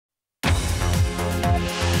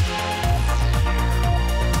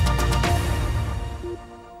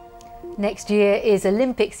Next year is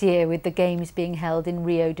Olympics year, with the Games being held in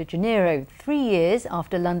Rio de Janeiro. 3 years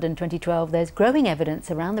after London 2012, there's growing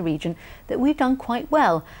evidence around the region that we've done quite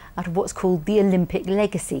well out of what's called the Olympic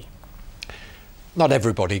legacy. Not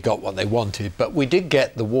everybody got what they wanted, but we did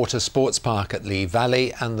get the water sports park at Lee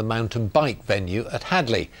Valley and the mountain bike venue at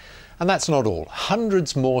Hadley. And that's not all.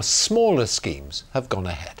 Hundreds more smaller schemes have gone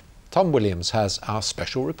ahead. Tom Williams has our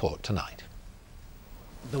special report tonight.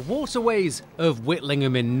 The waterways of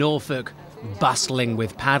Whitlingham in Norfolk, bustling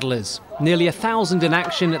with paddlers. Nearly 1,000 in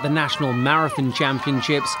action at the National Marathon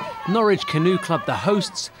Championships. Norwich Canoe Club, the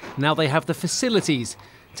hosts, now they have the facilities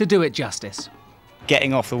to do it justice.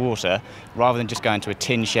 Getting off the water, rather than just going to a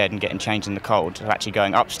tin shed and getting changed in the cold, to actually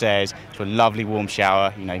going upstairs to a lovely warm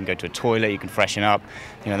shower. You can go to a toilet, you can freshen up.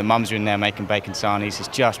 The mums are in there making bacon sarnies. It's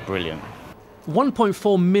just brilliant.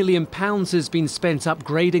 £1.4 million has been spent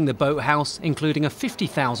upgrading the boathouse, including a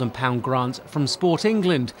 £50,000 grant from Sport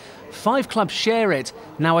England. 5 clubs share it,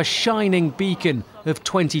 now a shining beacon of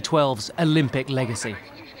 2012's Olympic legacy.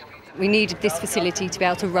 We needed this facility to be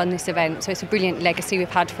able to run this event, so it's a brilliant legacy we've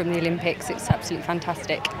had from the Olympics. It's absolutely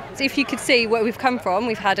fantastic. So if you could see where we've come from,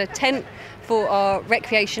 we've had a tent for our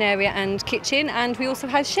recreation area and kitchen, and we also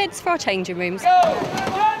have sheds for our changing rooms.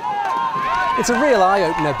 It's a real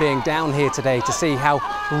eye-opener being down here today to see how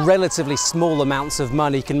relatively small amounts of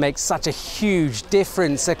money can make such a huge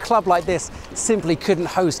difference. A club like this simply couldn't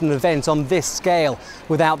host an event on this scale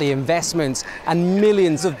without the investment, and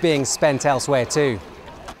millions of being spent elsewhere too.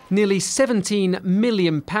 Nearly £17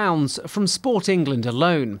 million from Sport England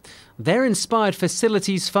alone. Their Inspired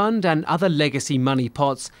Facilities Fund and other legacy money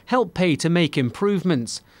pots help pay to make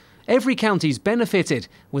improvements. Every county's benefited,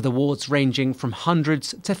 with awards ranging from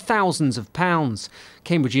hundreds to thousands of pounds.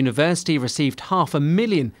 Cambridge University received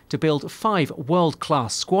 £500,000 to build 5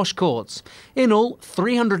 world-class squash courts. In all,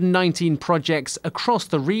 319 projects across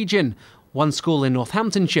the region. One school in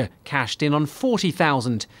Northamptonshire cashed in on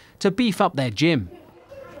 £40,000 to beef up their gym.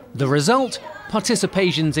 The result?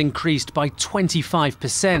 Participation's increased by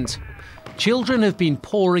 25%. Children have been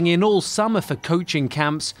pouring in all summer for coaching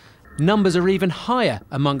camps. Numbers are even higher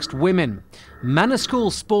amongst women. Manor School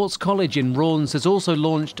Sports College in Raunds has also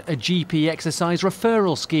launched a GP exercise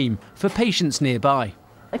referral scheme for patients nearby.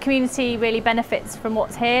 The community really benefits from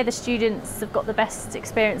what's here. The students have got the best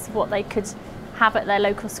experience of what they could have at their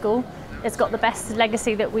local school. It's got the best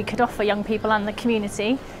legacy that we could offer young people and the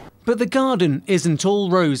community. But the garden isn't all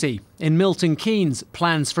rosy. In Milton Keynes,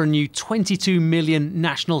 plans for a new £22 million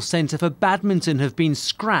National Centre for Badminton have been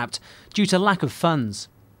scrapped due to lack of funds.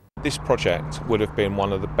 This project would have been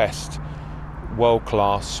one of the best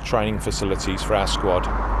world-class training facilities for our squad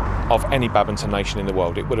of any badminton nation in the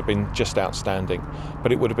world. It would have been just outstanding,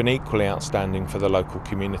 but it would have been equally outstanding for the local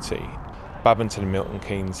community. Badminton in Milton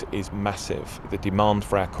Keynes is massive. The demand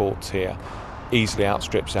for our courts here easily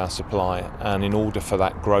outstrips our supply, and in order for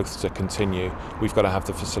that growth to continue, we've got to have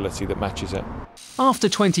the facility that matches it. After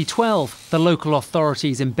 2012, the local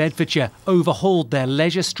authorities in Bedfordshire overhauled their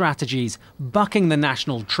leisure strategies, bucking the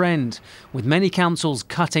national trend. With many councils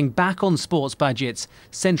cutting back on sports budgets,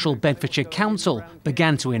 Central Bedfordshire Council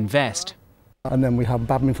began to invest. And then we have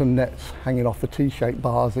badminton nets hanging off the T-shaped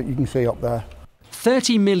bars that you can see up there.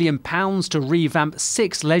 £30 million to revamp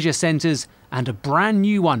 6 leisure centres and a brand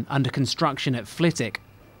new one under construction at Flitwick.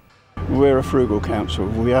 We're a frugal council.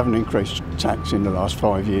 We haven't increased tax in the last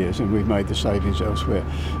 5 years, and we've made the savings elsewhere.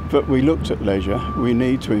 But we looked at leisure. We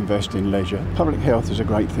need to invest in leisure. Public health is a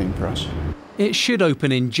great thing for us. It should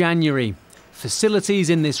open in January. Facilities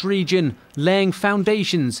in this region laying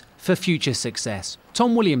foundations for future success.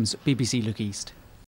 Tom Williams, BBC Look East.